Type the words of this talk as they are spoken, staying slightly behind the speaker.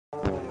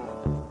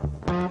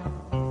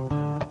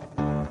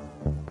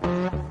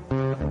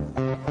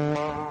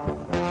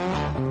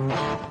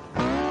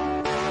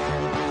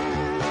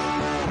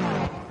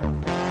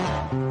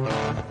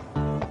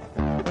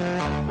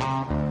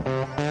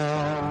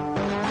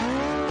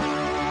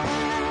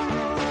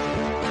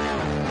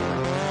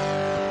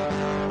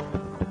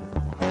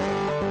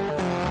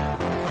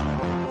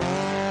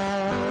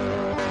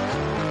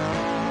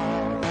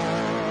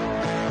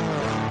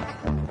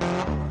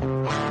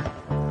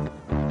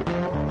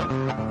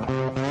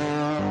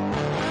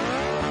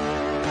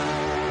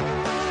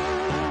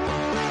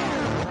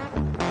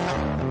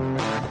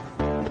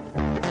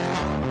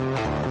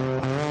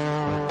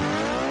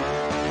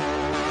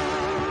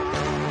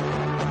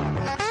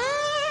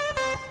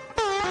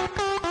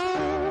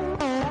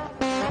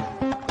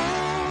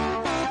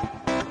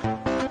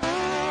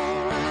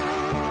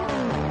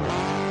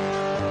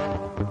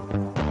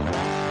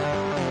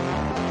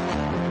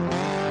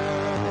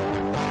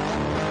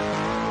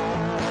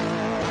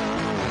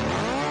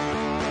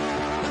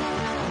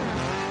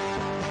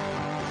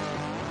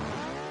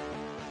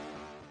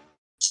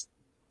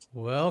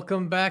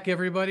Welcome back,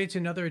 everybody, to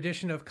another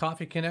edition of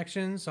Coffee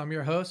Connections. I'm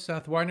your host,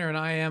 Seth Widener, and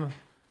I am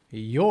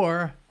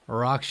your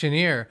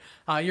auctioneer.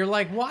 You're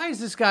like, why is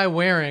this guy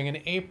wearing an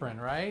apron,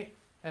 right?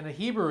 And a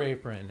Hebrew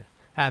apron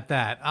at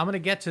that. I'm going to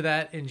get to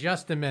that in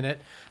just a minute.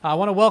 I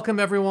want to welcome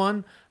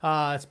everyone.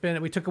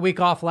 We took a week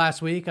off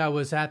last week. I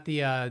was at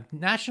the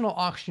National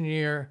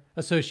Auctioneer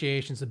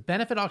Association's the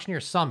Benefit Auctioneer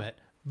Summit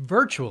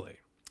virtually.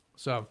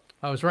 So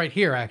I was right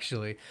here,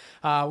 actually,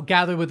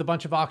 gathered with a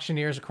bunch of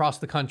auctioneers across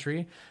the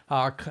country,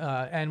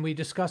 and we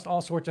discussed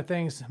all sorts of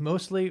things,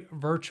 mostly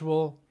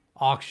virtual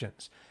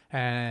auctions.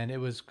 And it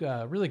was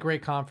a really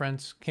great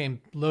conference,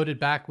 came loaded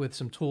back with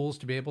some tools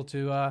to be able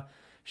to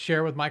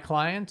share with my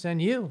clients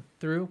and you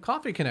through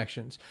Coffee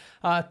Connections.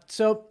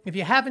 So if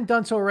you haven't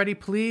done so already,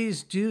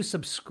 please do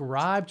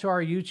subscribe to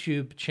our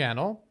YouTube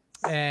channel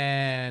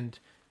and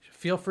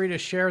feel free to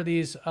share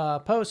these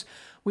posts.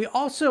 We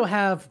also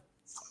have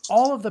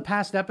all of the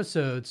past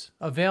episodes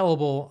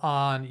available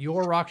on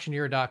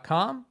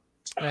yourauctioneer.com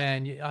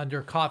and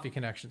under Coffee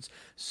Connections.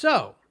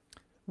 So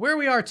where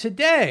we are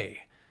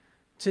today,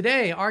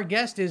 our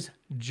guest is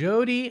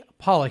Jody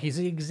Pollock. He's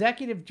the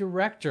executive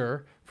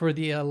director for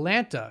the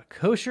Atlanta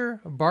Kosher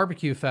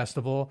Barbecue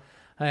Festival.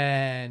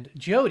 And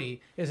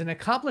Jody is an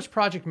accomplished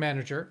project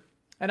manager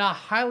and a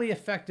highly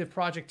effective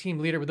project team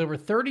leader with over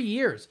 30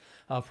 years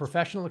of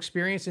professional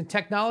experience in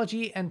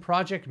technology and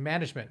project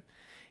management.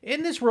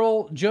 In this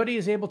role, Jody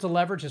is able to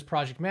leverage his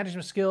project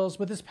management skills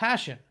with his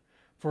passion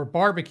for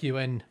barbecue.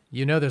 And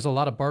you know there's a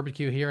lot of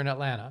barbecue here in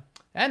Atlanta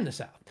and the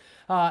South.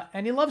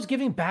 And he loves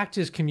giving back to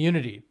his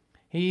community.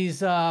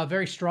 He's a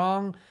very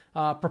strong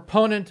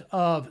proponent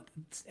of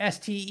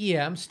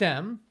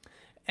STEM,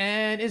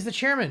 and is the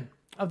chairman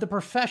of the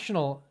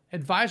Professional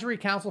Advisory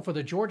Council for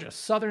the Georgia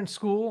Southern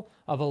School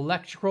of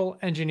Electrical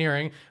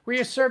Engineering, where he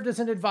has served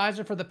as an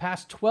advisor for the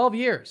past 12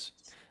 years.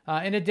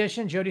 In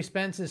addition, Jody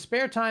spends his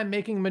spare time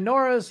making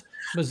menorahs,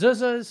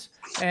 mezuzahs,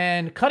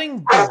 and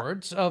cutting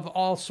boards of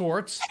all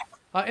sorts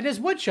in his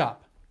wood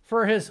shop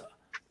for his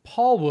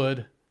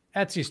Paulwood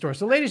Etsy store.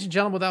 So ladies and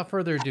gentlemen, without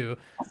further ado,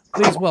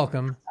 please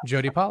welcome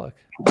Jody Pollock.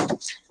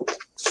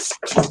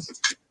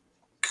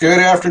 Good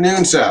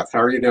afternoon, Seth.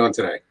 How are you doing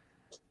today?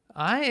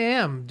 I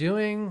am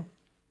doing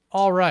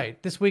all right.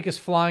 This week is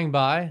flying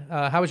by.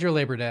 How was your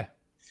Labor Day?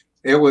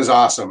 It was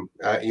awesome.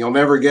 You'll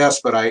never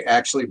guess, but I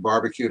actually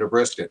barbecued a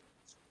brisket.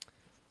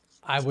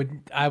 I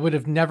would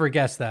have never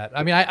guessed that.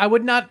 I mean, I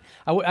would not.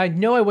 I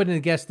know I wouldn't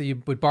have guessed that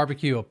you would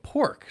barbecue a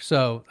pork.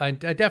 So I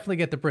definitely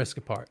get the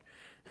brisket part.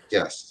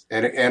 Yes,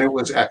 and it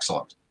was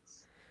excellent.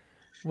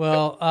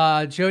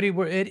 Well, Jody,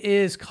 it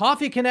is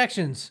Coffee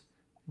Connections.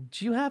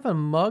 Do you have a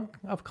mug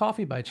of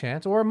coffee by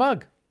chance, or a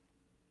mug?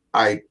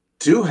 I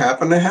do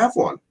happen to have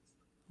one.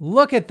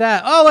 Look at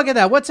that! Oh, look at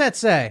that! What's that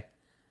say?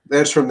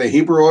 That's from the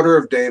Hebrew Order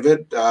of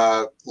David,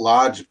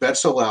 Lodge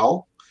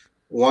Betzalel,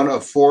 one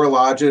of 4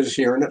 lodges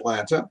here in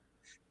Atlanta.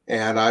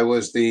 And I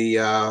was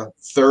the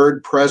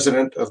third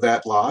president of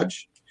that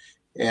lodge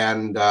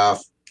and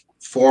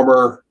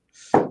former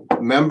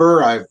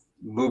member. I've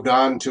moved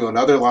on to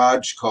another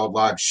lodge called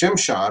Lodge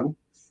Shimshon,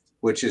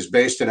 which is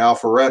based in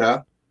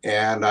Alpharetta.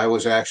 And I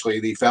was actually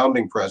the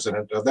founding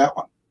president of that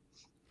one.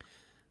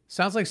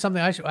 Sounds like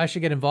something I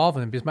should get involved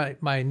in because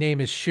my name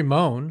is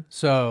Shimon.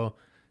 So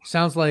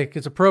sounds like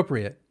it's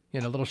appropriate. A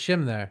little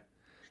shim there.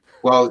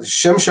 Well,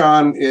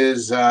 Shimshon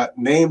is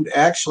named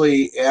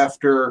actually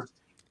after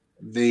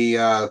the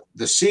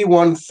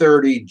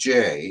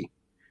C-130J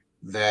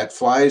that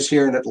flies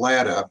here in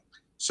Atlanta.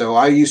 So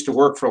I used to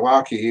work for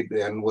Lockheed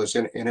and was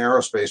in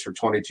aerospace for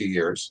 22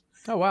 years.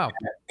 Oh, wow.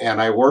 And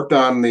I worked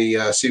on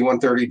the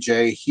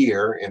C-130J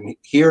here. And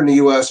here in the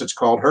U.S., it's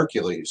called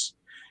Hercules.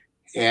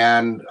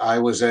 And I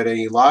was at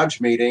a lodge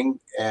meeting,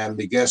 and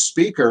the guest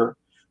speaker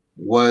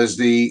was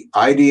the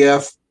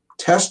IDF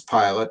test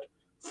pilot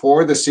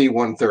for the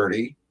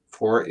C-130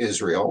 for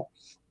Israel.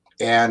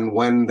 And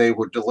when they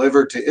were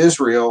delivered to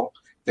Israel,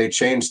 they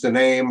changed the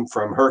name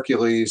from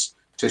Hercules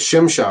to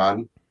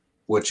Shimshon,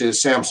 which is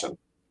Samson.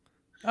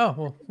 Oh,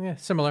 well, yeah,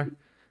 similar.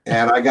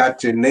 And I got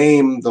to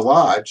name the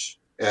lodge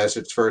as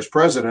its first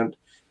president,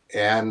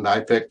 and I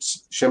picked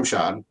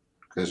Shimshon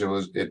because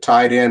it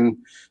tied in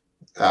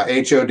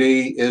HOD,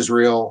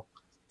 Israel,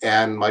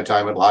 and my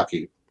time at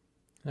Lockheed.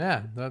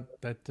 Yeah,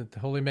 that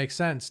totally makes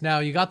sense. Now,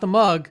 you got the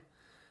mug.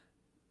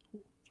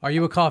 Are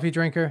you a coffee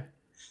drinker?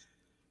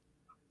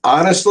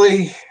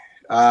 Honestly,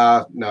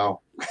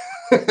 no.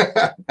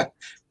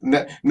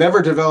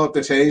 Never developed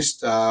the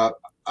taste.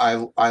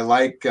 I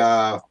like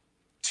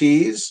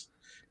teas,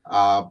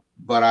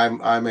 but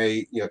I'm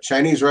a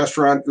Chinese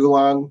restaurant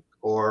oolong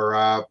or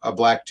a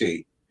black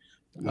tea.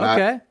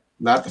 Not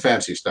the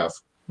fancy stuff.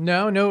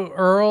 No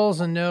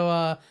Earls and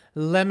no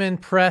lemon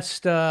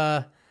pressed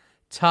Thai.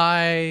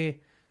 I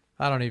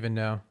don't even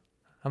know.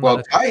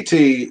 Thai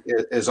tea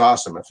is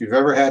awesome. If you've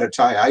ever had a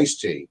Thai iced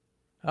tea,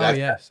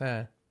 yes,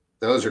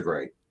 those are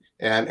great.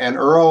 And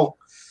Earl,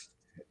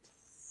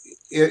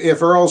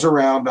 if Earl's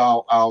around,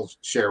 I'll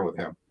share with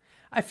him.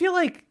 I feel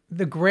like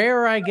the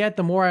grayer I get,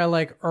 the more I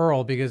like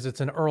Earl because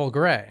it's an Earl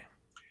Grey.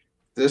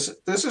 This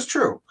is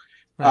true.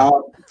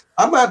 Huh.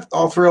 I'm not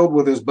all thrilled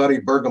with his buddy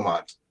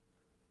Bergamot.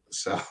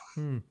 So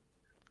Hmm.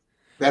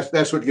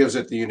 that's what gives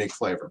it the unique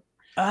flavor.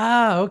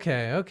 Ah,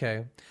 okay, okay.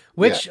 Yeah,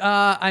 Which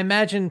I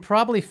imagine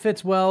probably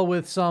fits well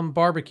with some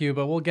barbecue,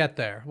 but we'll get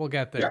there. We'll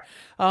get yeah,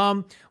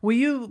 there. Will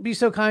you be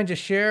so kind to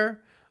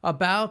share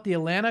about the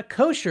Atlanta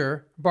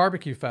Kosher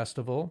Barbecue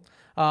Festival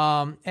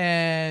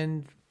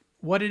and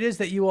what it is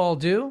that you all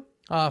do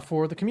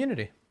for the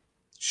community?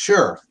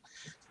 sure.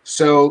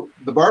 So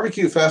the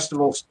barbecue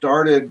festival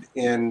started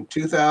in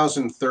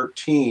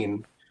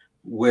 2013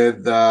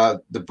 with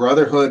the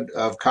Brotherhood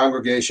of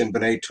Congregation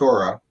B'nai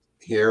Torah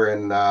here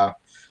in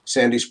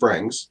Sandy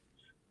Springs.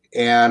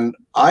 And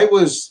I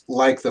was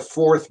like the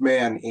fourth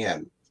man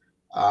in.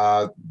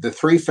 The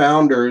three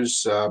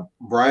founders,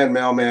 Brian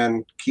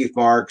Mailman, Keith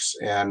Marks,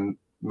 and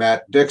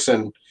Matt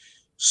Dixon,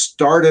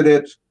 started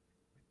it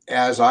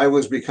as I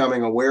was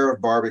becoming aware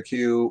of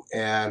barbecue,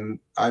 and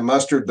I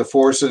mustered the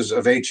forces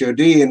of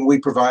HOD, and we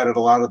provided a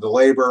lot of the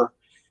labor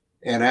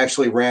and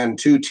actually ran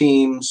two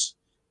teams.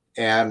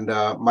 And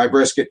my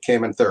brisket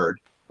came in third,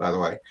 by the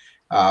way,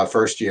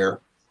 first year,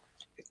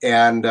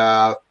 and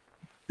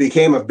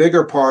became a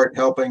bigger part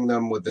helping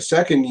them with the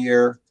second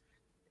year.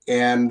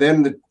 And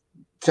then the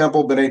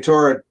Temple B'nai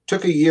Torah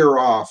took a year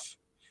off.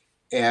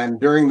 And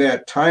during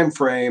that time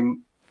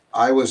frame,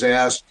 I was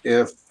asked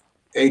if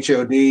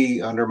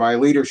HOD under my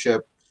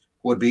leadership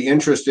would be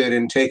interested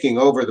in taking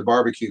over the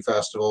barbecue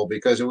festival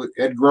because it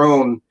had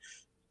grown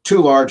too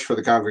large for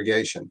the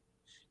congregation.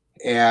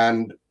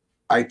 And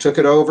I took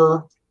it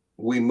over.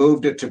 We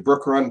moved it to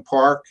Brook Run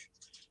Park,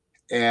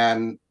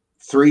 and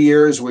 3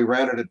 years we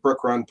ran it at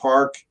Brook Run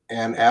Park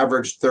and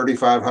averaged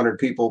 3,500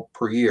 people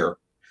per year,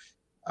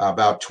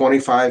 about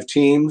 25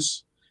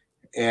 teams,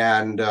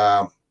 and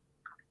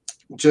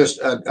just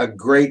a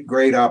great,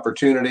 great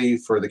opportunity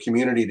for the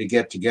community to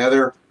get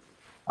together.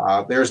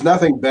 There's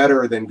nothing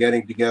better than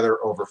getting together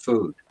over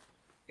food.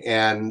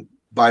 And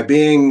by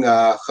being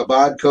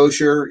Chabad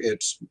kosher,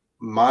 it's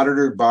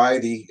monitored by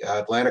the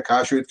Atlanta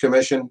Kashrut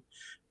Commission.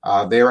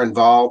 They're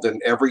involved in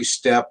every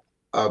step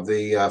of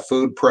the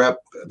food prep,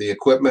 the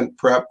equipment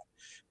prep.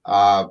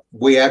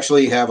 We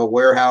actually have a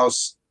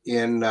warehouse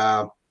in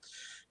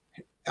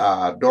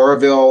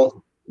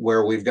Doraville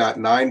where we've got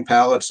 9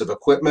 pallets of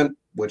equipment,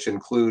 which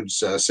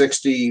includes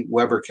 60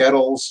 Weber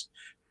kettles,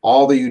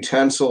 all the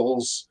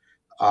utensils,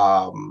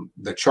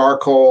 the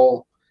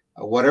charcoal,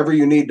 whatever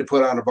you need to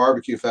put on a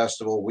barbecue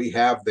festival, we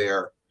have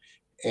there.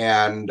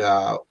 And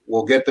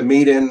we'll get the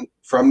meat in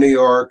from New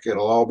York.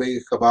 It'll all be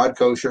Chabad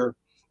kosher.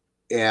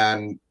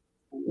 And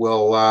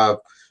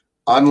we'll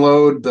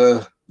unload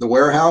the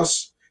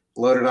warehouse,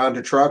 load it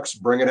onto trucks,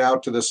 bring it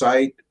out to the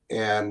site,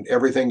 and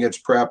everything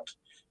gets prepped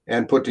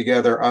and put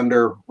together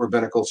under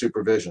rabbinical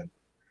supervision.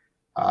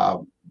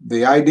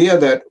 The idea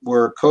that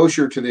we're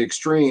kosher to the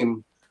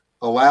extreme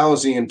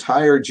allows the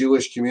entire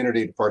Jewish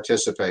community to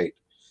participate.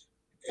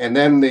 And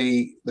then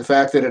the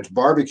fact that it's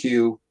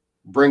barbecue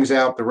brings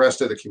out the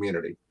rest of the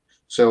community.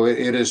 So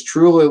it is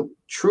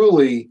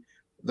truly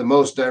the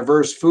most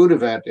diverse food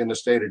event in the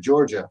state of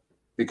Georgia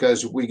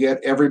because we get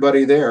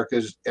everybody there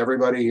because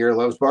everybody here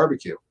loves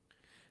barbecue.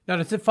 Now,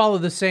 does it follow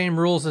the same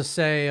rules as,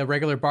 say, a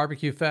regular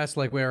barbecue fest,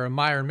 like where a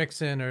Meyer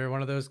Mixon or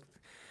one of those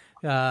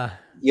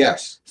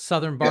Yes.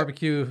 Southern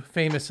barbecue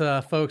famous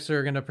folks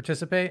are going to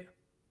participate?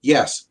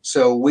 Yes.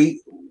 So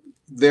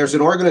there's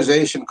an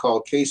organization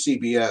called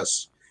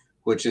KCBS,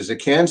 which is the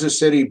Kansas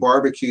City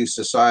Barbecue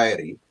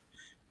Society,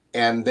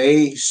 and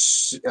they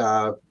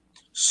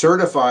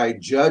certify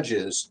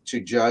judges to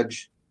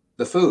judge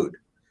the food.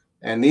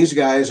 And these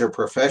guys are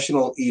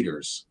professional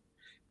eaters,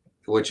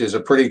 which is a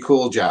pretty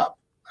cool job.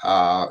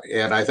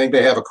 And I think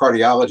they have a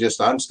cardiologist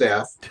on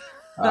staff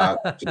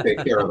to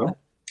take care of them.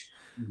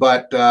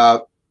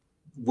 But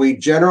we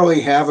generally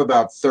have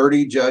about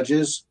 30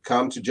 judges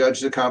come to judge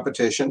the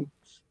competition,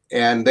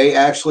 and they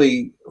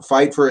actually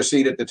fight for a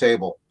seat at the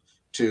table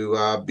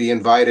to be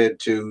invited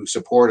to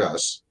support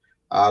us.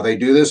 They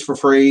do this for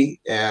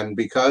free, and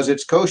because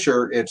it's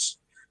kosher, it's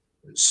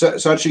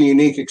such a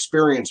unique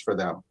experience for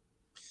them.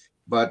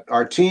 But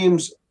our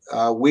teams,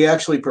 we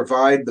actually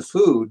provide the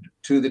food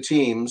to the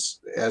teams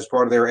as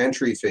part of their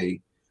entry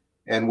fee,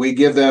 and we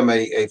give them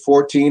a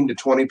 14 to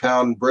 20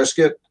 pound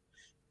brisket.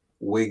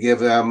 We give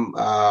them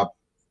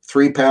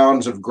 3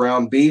 pounds of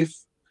ground beef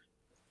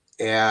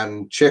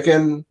and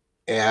chicken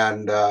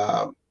and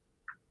I'm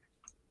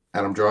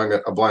drawing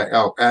a blank.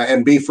 Oh,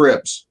 and beef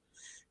ribs,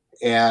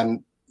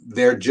 and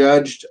they're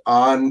judged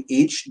on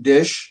each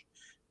dish.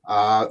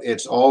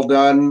 It's all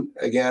done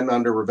again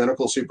under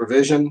rabbinical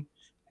supervision,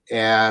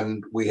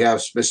 and we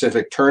have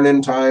specific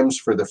turn-in times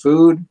for the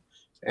food.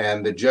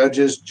 And the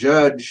judges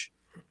judge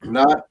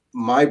not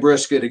my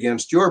brisket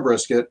against your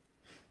brisket,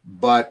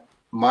 but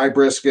my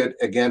brisket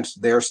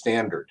against their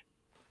standard,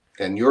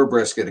 and your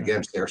brisket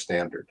against their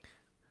standard.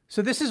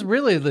 So this is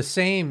really the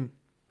same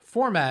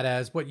format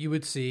as what you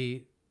would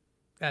see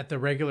at the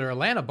regular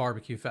Atlanta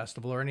Barbecue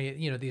Festival or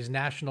any, these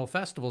national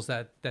festivals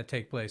that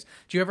take place.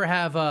 Do you ever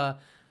have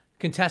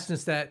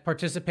contestants that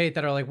participate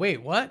that are like,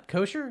 wait, what?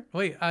 Kosher?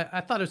 Wait, I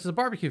thought it was a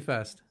barbecue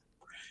fest.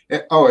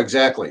 Oh,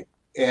 exactly.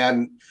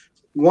 And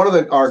one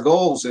of our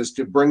goals is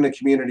to bring the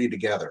community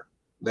together.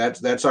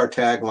 That's our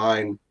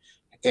tagline.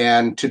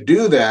 And to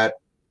do that,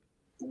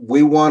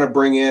 we want to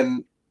bring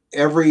in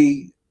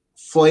every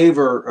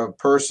flavor of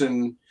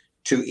person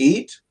to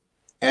eat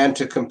and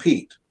to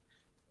compete.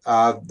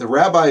 The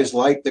rabbis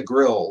like the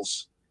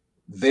grills,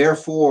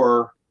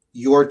 therefore,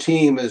 your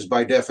team is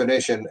by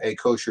definition a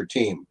kosher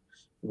team,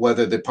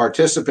 whether the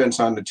participants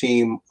on the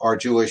team are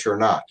Jewish or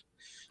not.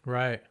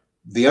 Right.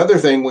 The other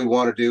thing we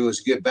want to do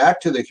is give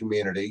back to the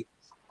community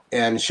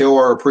and show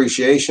our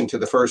appreciation to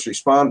the first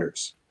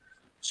responders.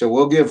 So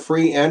we'll give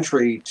free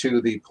entry to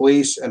the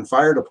police and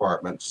fire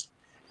departments.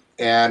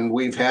 And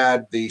we've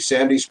had the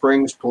Sandy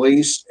Springs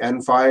Police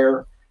and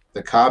Fire,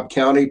 the Cobb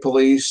County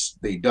Police,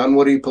 the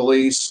Dunwoody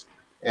Police,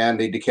 and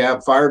the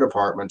DeKalb Fire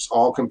Departments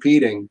all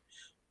competing.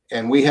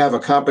 And we have a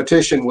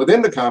competition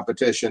within the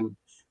competition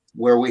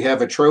where we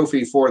have a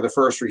trophy for the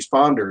first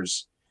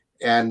responders,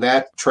 and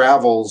that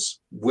travels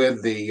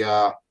with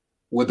the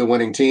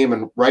winning team.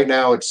 And right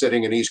now it's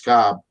sitting in East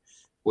Cobb,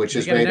 which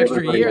has made an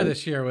extra year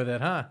this year with it,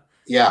 huh?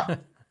 Yeah,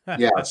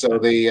 yeah. So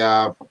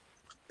the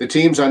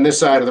teams on this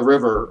side of the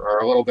river are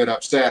a little bit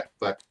upset,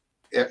 but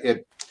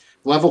it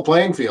level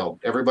playing field.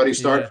 Everybody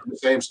starts from the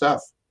same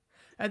stuff.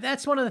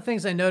 That's one of the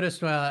things I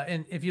noticed.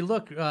 And if you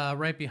look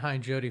right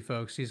behind Jody,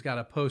 folks, he's got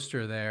a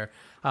poster there.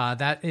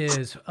 That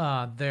is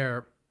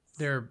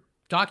their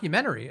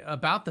documentary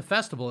about the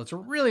festival. It's a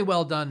really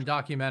well done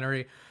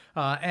documentary.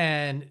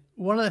 And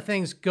one of the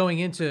things going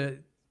into,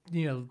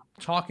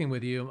 talking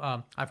with you,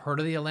 I've heard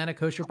of the Atlanta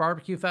Kosher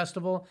Barbecue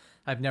Festival.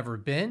 I've never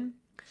been,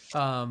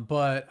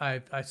 but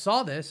I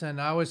saw this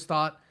and I always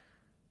thought,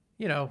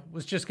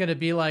 was just going to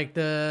be like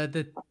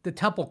the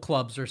temple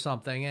clubs or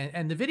something.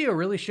 And the video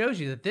really shows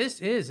you that this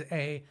is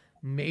a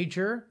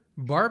major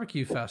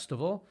barbecue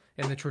festival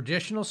in the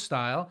traditional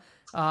style.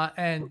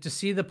 And to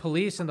see the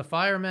police and the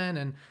firemen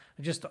and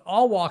just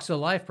all walks of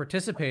life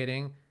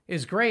participating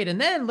is great. And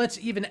then let's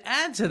even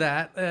add to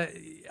that.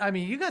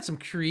 You got some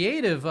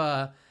creative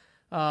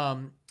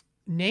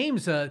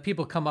names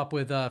people come up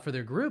with for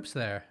their groups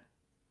there.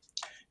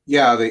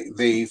 Yeah,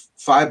 the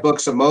 5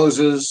 Books of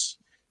Moses,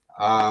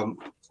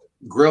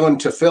 Grillin'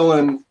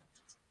 Tefillin.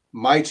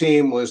 My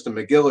team was the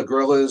Megillah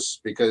Grillers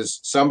because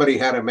somebody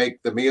had to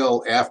make the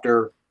meal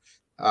after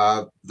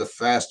the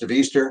fast of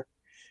Easter.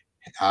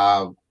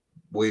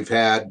 We've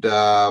had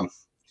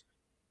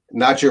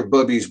Not Your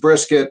Boobies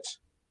Brisket,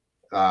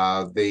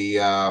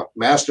 the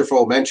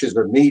Masterful Mentions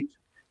of Meat,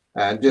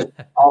 and just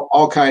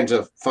all kinds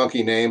of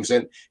funky names.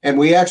 And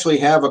we actually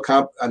have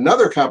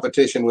another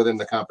competition within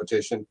the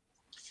competition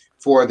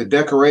for the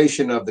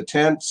decoration of the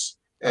tents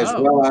as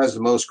well as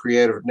the most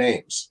creative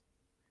names.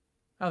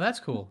 Oh,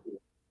 that's cool.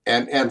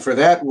 And for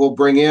that, we'll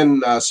bring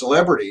in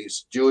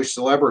celebrities, Jewish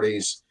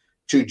celebrities,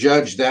 to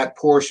judge that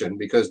portion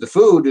because the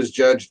food is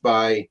judged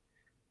by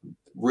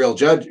real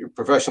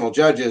professional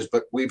judges.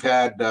 But we've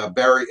had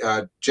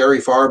Jerry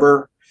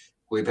Farber,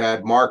 we've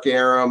had Mark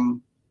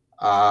Aram,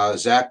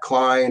 Zach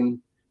Klein,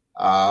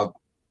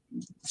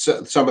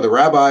 some of the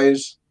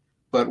rabbis.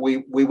 But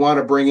we want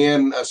to bring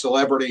in a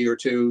celebrity or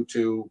two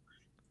to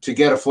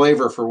get a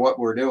flavor for what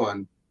we're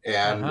doing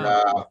and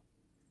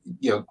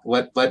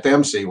let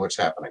them see what's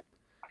happening.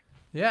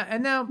 Yeah,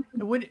 and now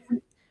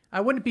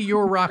I wouldn't be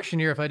your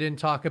Rockshineer if I didn't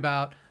talk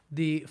about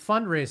the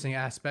fundraising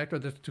aspect, or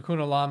the Tikkun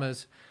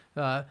Olamas,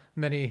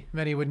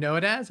 many would know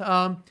it as.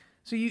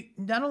 So you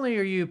not only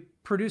are you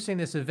producing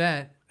this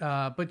event,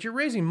 but you're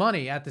raising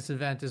money at this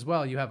event as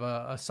well. You have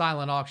a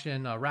silent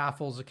auction,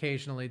 raffles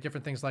occasionally,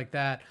 different things like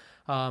that,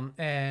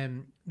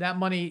 and that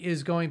money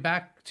is going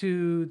back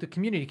to the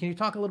community. Can you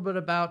talk a little bit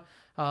about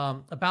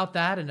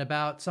that and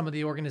about some of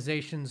the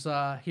organizations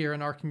here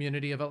in our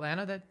community of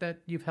Atlanta that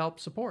you've helped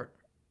support?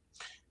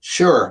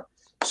 Sure.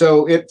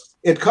 So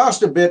it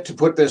cost a bit to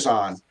put this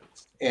on,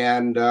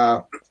 and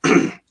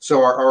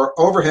so our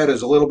overhead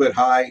is a little bit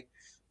high.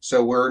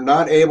 So we're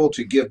not able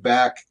to give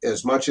back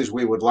as much as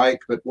we would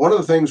like. But one of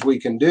the things we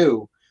can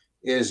do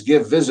is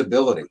give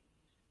visibility.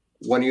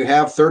 When you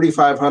have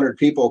 3,500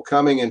 people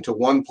coming into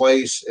one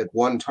place at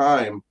one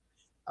time,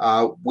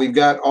 we've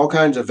got all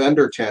kinds of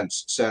vendor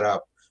tents set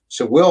up.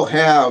 So we'll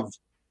have,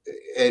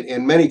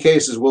 in many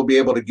cases, we'll be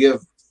able to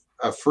give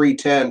a free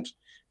tent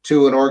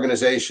to an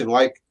organization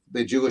like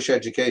the Jewish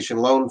Education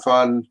Loan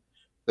Fund,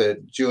 the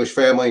Jewish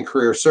Family and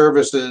Career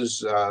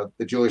Services,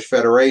 the Jewish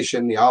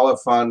Federation, the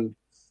Olive Fund,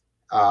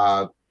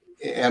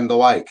 and the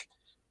like.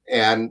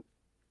 And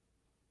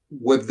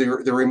with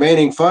the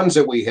remaining funds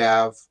that we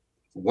have,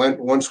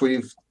 once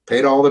we've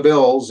paid all the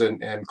bills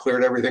and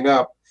cleared everything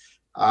up,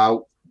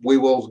 we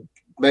will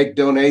make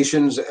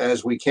donations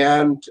as we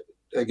can,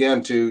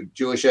 again, to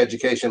Jewish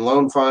Education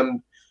Loan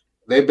Fund.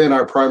 They've been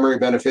our primary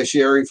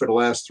beneficiary for the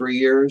last 3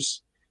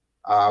 years.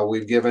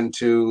 We've given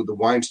to the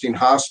Weinstein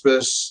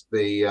Hospice,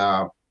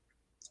 the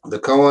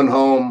Cohen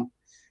Home,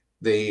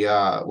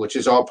 which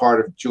is all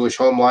part of Jewish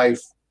Home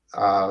Life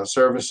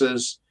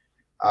Services,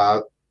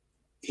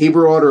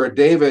 Hebrew Order of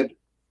David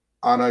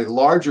on a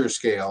larger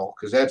scale,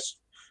 because that's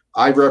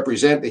I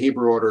represent the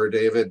Hebrew Order of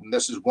David, and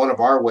this is one of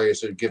our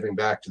ways of giving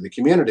back to the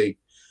community.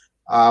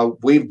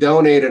 We've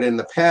donated in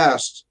the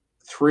past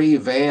 3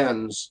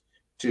 vans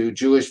to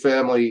Jewish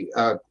Family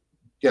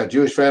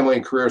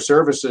and Career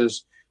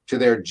Services, to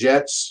their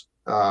JETS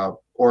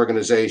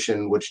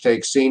organization, which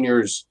takes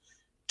seniors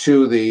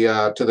to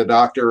the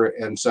doctor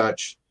and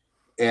such.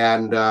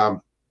 And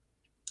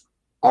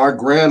our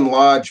Grand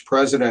Lodge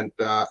president,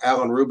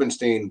 Alan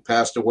Rubenstein,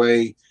 passed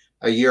away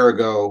a year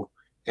ago,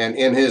 and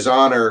in his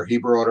honor,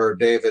 Hebrew Order of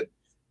David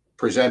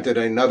presented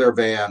another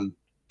van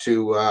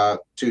to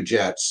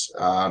JETS.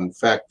 In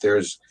fact,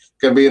 there's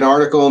going to be an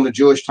article in the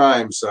Jewish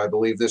Times, I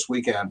believe, this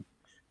weekend,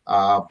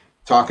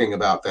 talking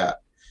about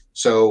that.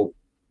 So,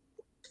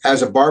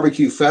 as a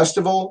barbecue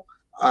festival,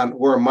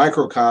 we're a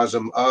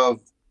microcosm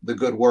of the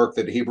good work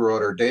that Hebrew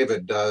Order of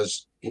David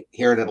does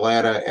here in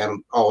Atlanta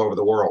and all over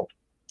the world.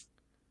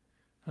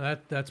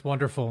 That's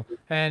wonderful,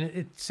 and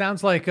it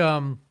sounds like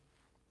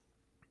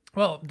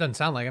well, it doesn't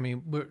sound like. I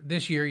mean,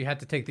 this year you had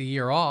to take the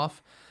year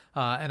off,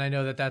 and I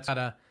know that that's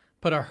gotta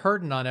put a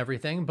hurting on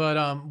everything.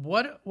 But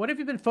what have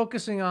you been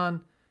focusing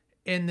on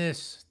in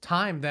this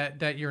time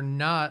that you're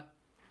not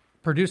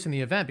producing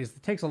the event? Because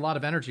it takes a lot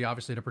of energy,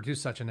 obviously, to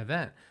produce such an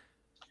event.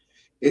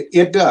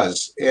 It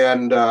does,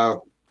 and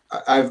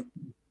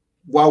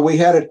while we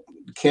had to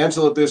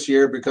cancel it this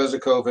year because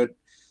of COVID,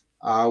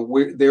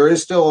 there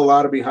is still a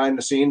lot of behind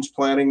the scenes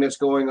planning that's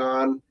going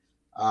on.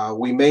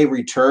 We may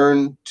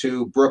return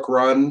to Brook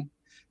Run,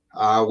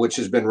 which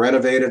has been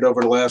renovated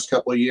over the last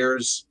couple of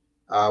years.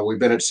 We've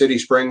been at City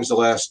Springs the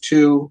last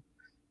 2.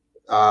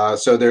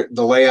 So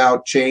the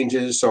layout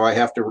changes, so I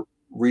have to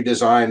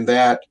redesign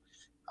that.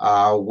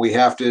 We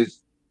have to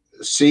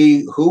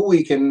see who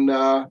we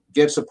can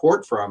get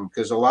support from,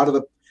 because a lot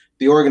of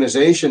the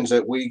organizations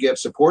that we get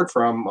support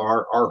from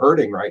are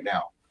hurting right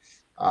now.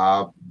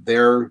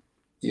 They're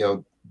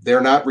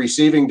not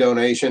receiving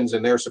donations,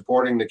 and they're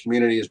supporting the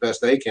community as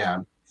best they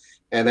can.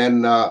 And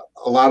then a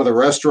lot of the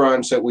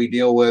restaurants that we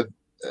deal with,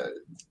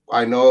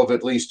 I know of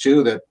at least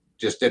 2 that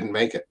just didn't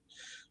make it.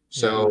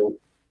 So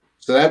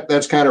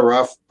that's kind of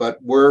rough,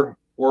 but we're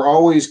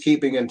always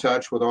keeping in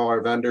touch with all our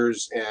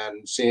vendors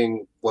and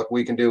seeing what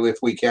we can do if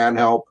we can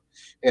help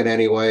in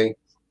any way.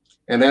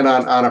 And then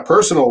on a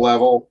personal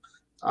level,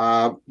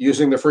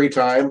 using the free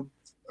time,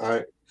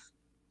 I've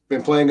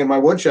been playing in my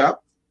wood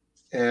shop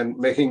and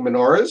making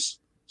menorahs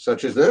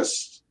such as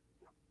this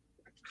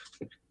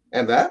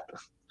and that.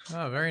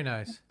 Oh, very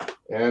nice.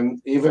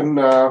 And even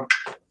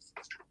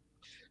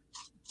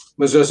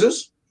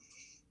mezuzahs.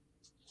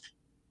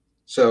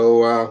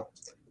 So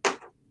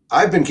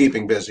I've been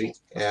keeping busy,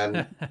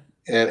 and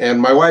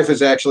and my wife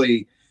is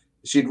actually,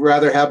 she'd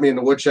rather have me in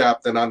the wood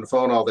shop than on the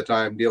phone all the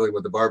time dealing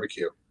with the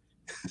barbecue.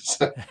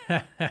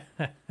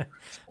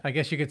 I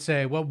guess you could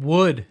say, what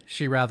would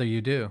she rather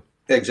you do?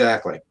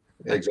 Exactly.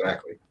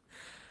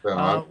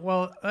 So,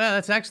 well,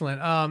 that's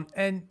excellent.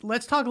 And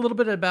let's talk a little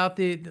bit about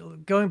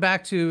going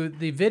back to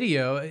the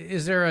video.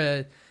 Is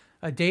there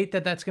a date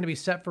that's going to be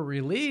set for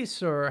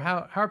release, or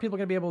how are people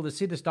going to be able to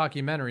see this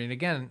documentary? And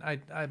again,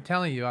 I'm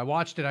telling you, I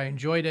watched it. I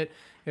enjoyed it.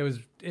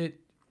 It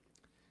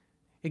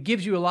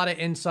gives you a lot of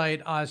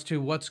insight as to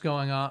what's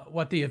going on,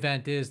 what the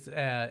event is.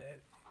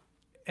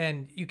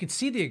 And you can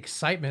see the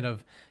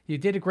excitement you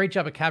did a great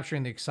job of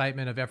capturing the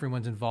excitement of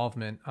everyone's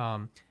involvement.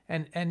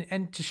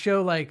 And to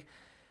show, like,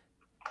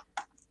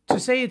 to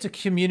say it's a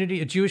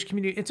Jewish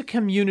community, it's a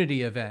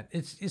community event.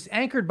 It's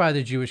anchored by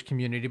the Jewish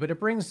community, but it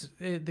brings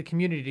the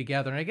community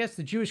together. And I guess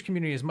the Jewish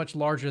community is much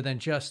larger than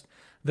just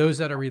those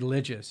that are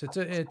religious.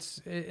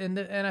 And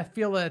I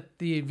feel that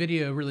the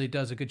video really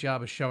does a good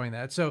job of showing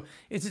that. So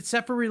is it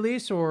set for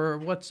release, or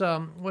what's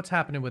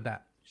happening with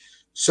that?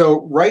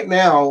 So right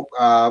now,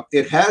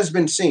 it has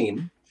been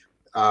seen,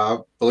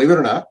 believe it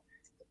or not.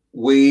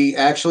 We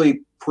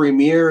actually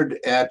premiered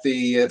at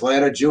the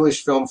Atlanta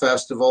Jewish Film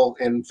Festival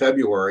in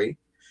February,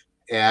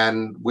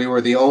 and we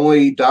were the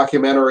only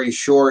documentary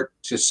short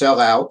to sell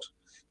out.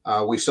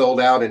 We sold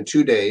out in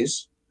 2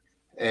 days,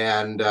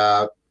 and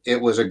it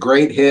was a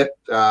great hit.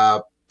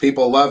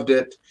 People loved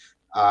it.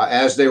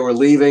 As they were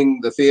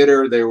leaving the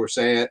theater, they were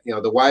saying,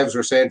 the wives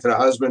were saying to the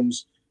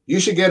husbands, "You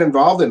should get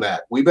involved in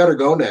that. We better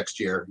go next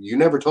year. You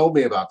never told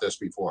me about this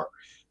before.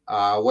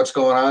 What's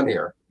going on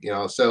here?"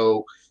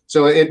 So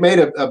it made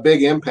a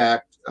big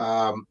impact.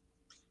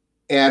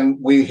 And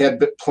we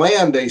had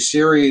planned a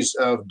series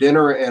of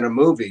dinner and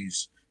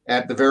movies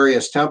at the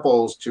various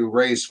temples to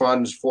raise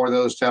funds for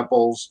those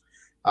temples,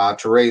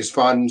 to raise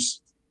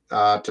funds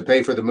to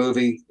pay for the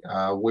movie.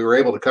 We were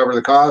able to cover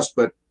the cost,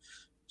 but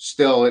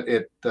still,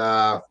 it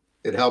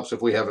helps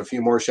if we have a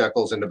few more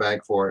shekels in the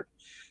bank for it.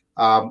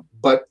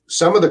 But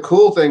some of the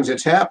cool things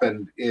that's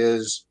happened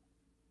is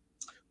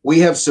we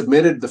have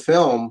submitted the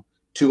film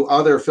to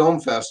other film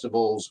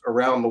festivals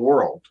around the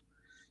world,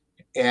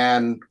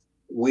 and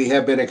we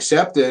have been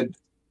accepted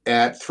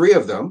at 3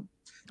 of them.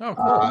 Oh,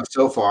 cool.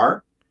 So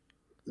far.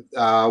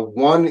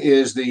 One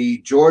is the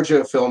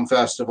Georgia Film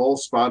Festival,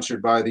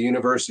 sponsored by the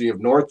University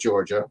of North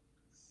Georgia.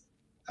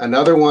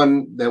 Another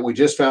one that we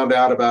just found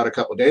out about a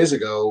couple of days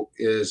ago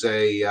is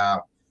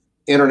a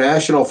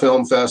international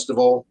film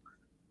festival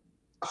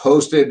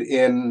hosted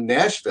in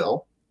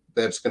Nashville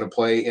that's going to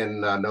play in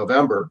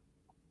November.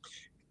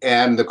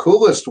 And the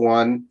coolest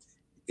one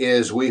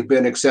is we've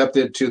been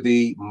accepted to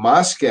the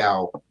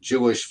Moscow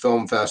Jewish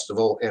Film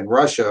Festival in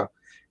Russia.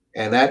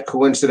 And that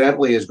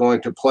coincidentally is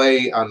going to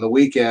play on the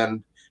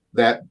weekend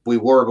that we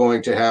were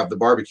going to have the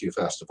barbecue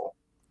festival.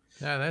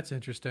 Yeah, that's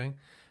interesting.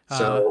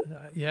 So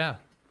yeah.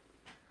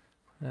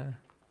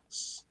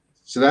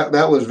 So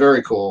that was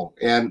very cool.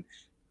 And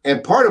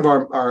part of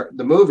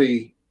the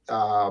movie,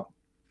 of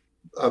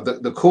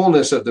the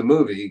coolness of the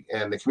movie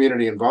and the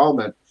community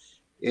involvement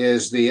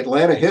is the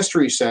Atlanta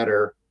History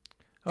Center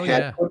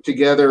had put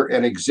together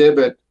an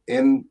exhibit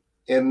in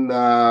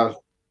about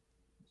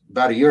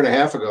a year and a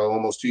half ago,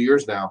 almost 2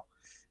 years now,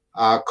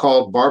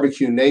 called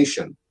Barbecue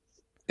Nation.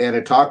 And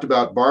it talked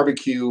about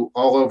barbecue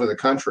all over the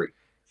country.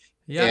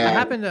 Yeah, I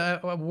happened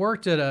to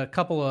worked at a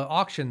couple of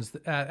auctions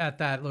at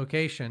that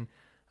location,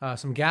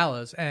 some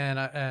galas,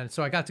 and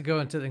so I got to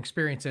go into the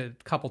experience it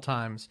a couple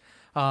times.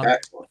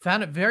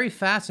 Found it very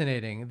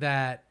fascinating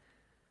that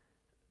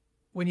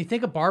when you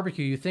think of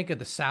barbecue, you think of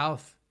the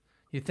South,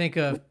 you think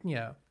of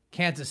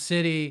Kansas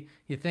City,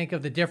 you think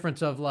of the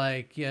difference of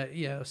like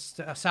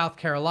South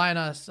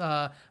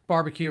Carolina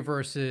barbecue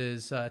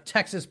versus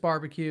Texas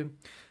barbecue,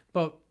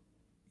 but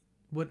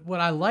what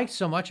I liked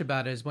so much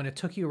about it is when it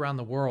took you around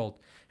the world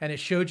and it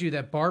showed you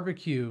that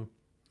barbecue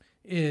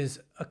is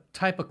a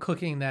type of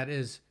cooking that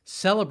is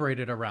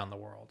celebrated around the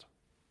world.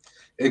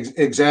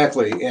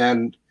 Exactly.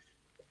 And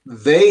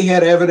they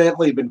had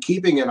evidently been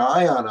keeping an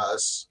eye on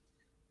us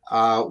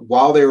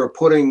while they were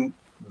putting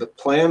the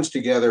plans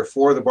together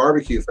for the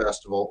barbecue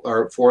festival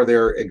or for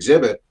their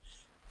exhibit.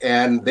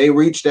 And they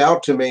reached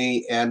out to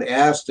me and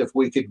asked if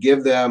we could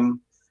give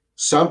them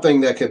something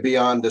that could be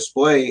on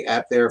display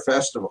at their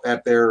festival,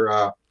 at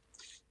their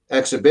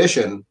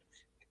exhibition.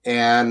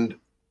 And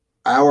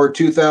our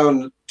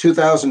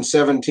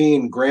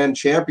 2017 Grand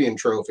Champion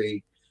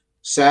trophy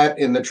sat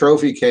in the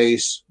trophy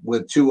case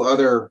with two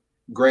other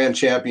Grand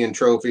Champion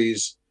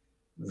trophies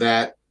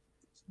that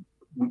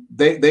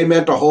they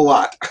meant a whole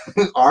lot.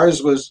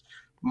 Ours was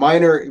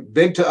minor,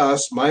 big to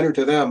us, minor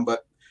to them.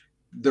 But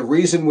the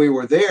reason we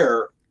were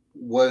there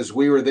was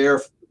we were there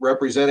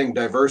representing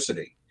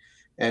diversity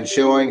and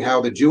showing how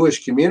the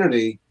Jewish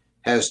community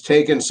has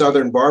taken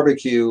Southern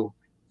barbecue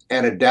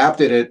and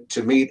adapted it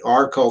to meet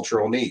our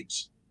cultural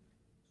needs.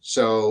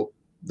 So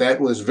that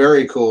was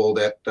very cool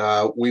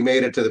that we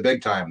made it to the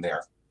big time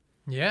there.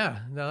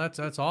 Yeah, no,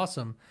 that's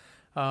awesome.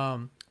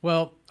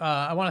 Well,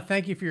 I want to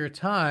thank you for your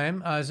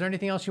time. Is there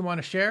anything else you want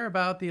to share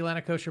about the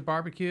Atlanta Kosher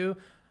Barbecue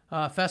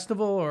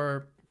Festival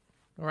or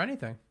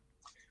anything?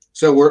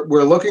 So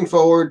we're looking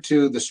forward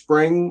to the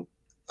spring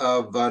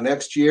of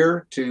next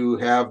year to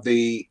have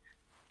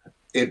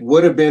it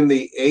would have been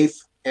the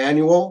 8th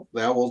annual.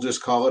 Now we'll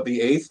just call it the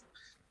 8th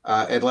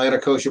Atlanta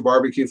Kosher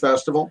Barbecue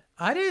Festival.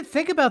 I didn't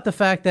think about the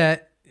fact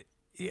that.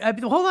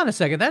 Hold on a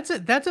second. That's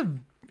a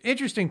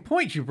interesting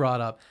point you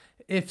brought up.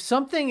 If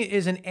something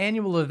is an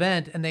annual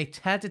event and they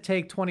had to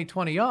take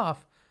 2020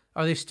 off,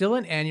 are they still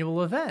an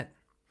annual event?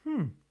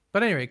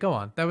 But anyway, go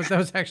on. That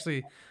was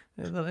actually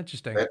a little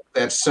interesting.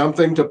 That's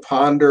something to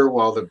ponder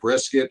while the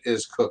brisket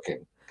is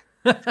cooking.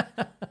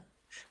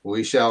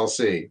 We shall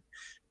see.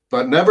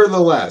 But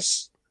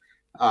nevertheless,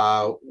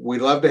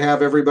 we'd love to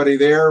have everybody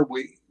there.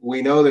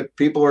 We know that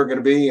people are going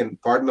to be,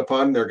 and pardon the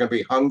pun, they're going to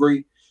be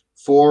hungry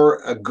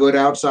for a good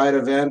outside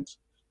event.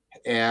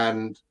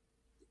 And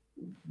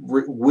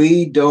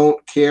we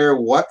don't care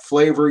what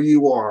flavor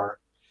you are,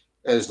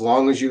 as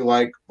long as you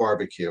like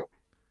barbecue.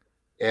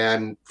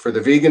 And for the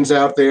vegans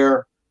out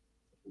there,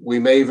 we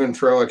may even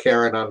throw a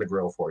carrot on the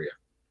grill for you.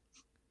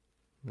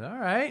 All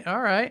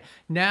right.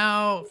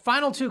 Now,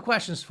 final two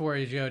questions for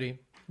you, Jody.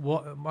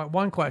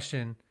 One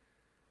question: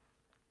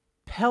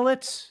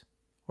 pellets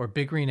or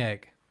big green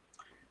egg?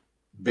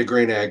 Big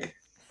green egg.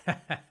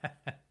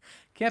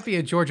 Can't be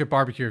a Georgia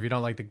barbecue if you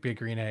don't like the big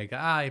green egg.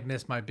 I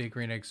miss my big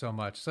green egg so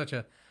much. Such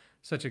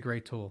a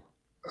great tool.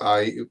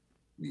 My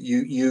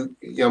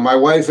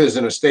wife is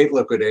an estate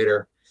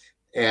liquidator,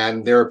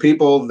 and there are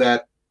people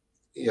that,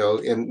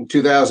 in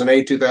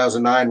 2008,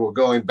 2009 were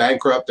going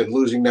bankrupt and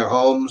losing their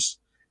homes.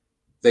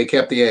 They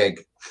kept the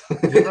egg.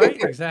 Right,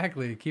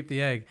 exactly. Keep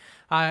the egg.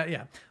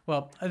 Yeah.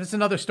 Well, it's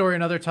another story,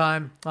 another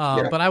time.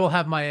 But I will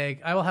have my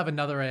egg. I will have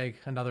another egg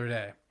another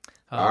day.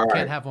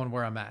 Can't have one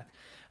where I'm at.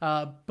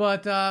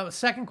 But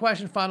second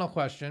question, final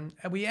question.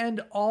 We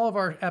end all of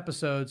our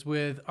episodes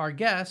with our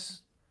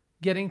guests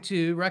getting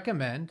to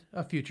recommend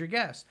a future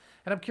guest.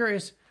 And I'm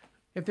curious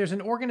if there's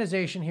an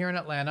organization here in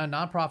Atlanta, a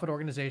nonprofit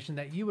organization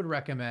that you would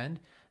recommend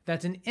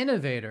that's an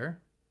innovator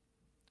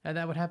and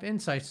that would have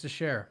insights to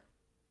share.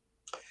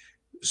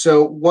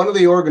 So one of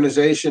the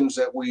organizations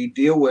that we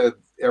deal with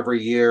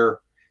every year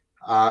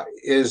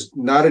is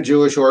not a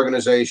Jewish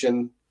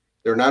organization.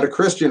 They're not a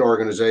Christian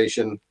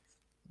organization.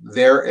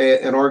 They're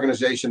an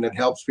organization that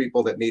helps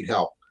people that need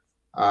help.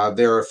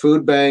 They're a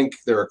food bank,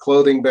 they're a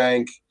clothing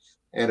bank,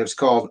 and it's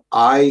called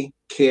I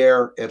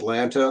Care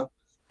Atlanta.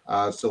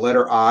 It's the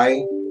letter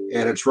I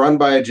and it's run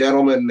by a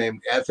gentleman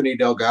named Anthony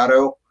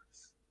Delgado,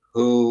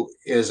 who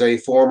is a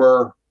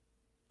former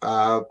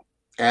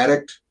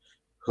addict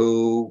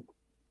who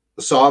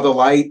saw the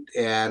light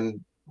and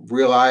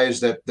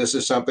realized that this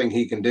is something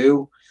he can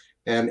do.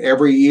 And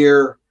every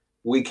year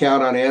we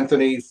count on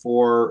Anthony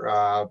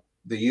for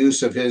the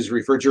use of his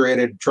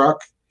refrigerated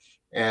truck,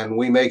 and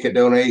we make a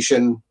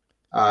donation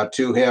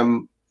to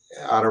him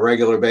on a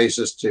regular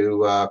basis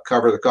to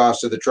cover the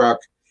cost of the truck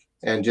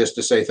and just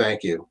to say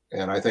thank you.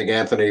 And I think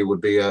Anthony would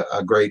be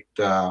a great,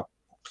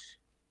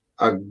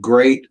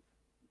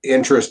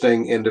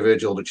 interesting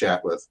individual to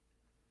chat with.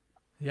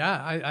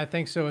 Yeah, I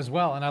think so as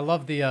well. And I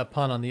love the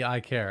pun on the eye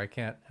care. I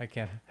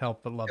can't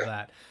help but love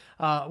that.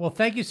 Well,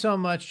 thank you so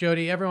much,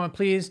 Jody. Everyone,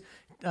 please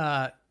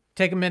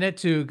take a minute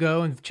to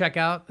go and check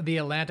out the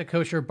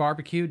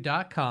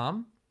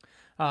AtlantaKosherBarbecue.com.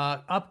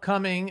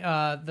 Upcoming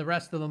the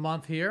rest of the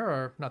month here,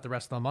 or not the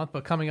rest of the month,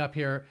 but coming up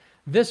here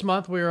this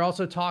month, we are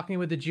also talking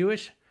with the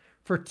Jewish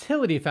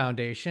Fertility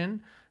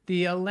Foundation,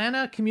 the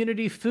Atlanta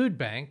Community Food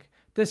Bank,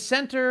 the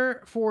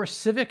Center for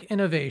Civic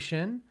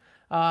Innovation,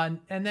 and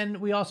then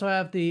we also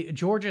have the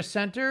Georgia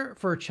Center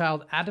for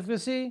Child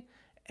Advocacy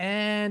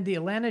and the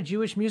Atlanta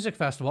Jewish Music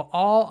Festival,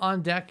 all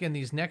on deck in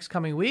these next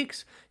coming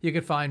weeks. You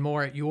can find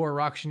more at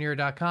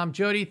yourrockshineer.com.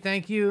 Jody,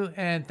 thank you,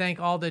 and thank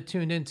all that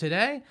tuned in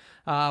today.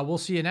 We'll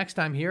see you next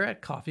time here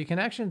at Coffee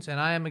Connections. And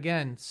I am,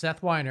 again,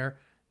 Seth Weiner,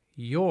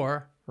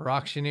 your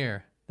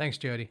Rockshineer. Thanks,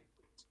 Jody.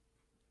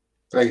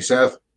 Thank you, Seth.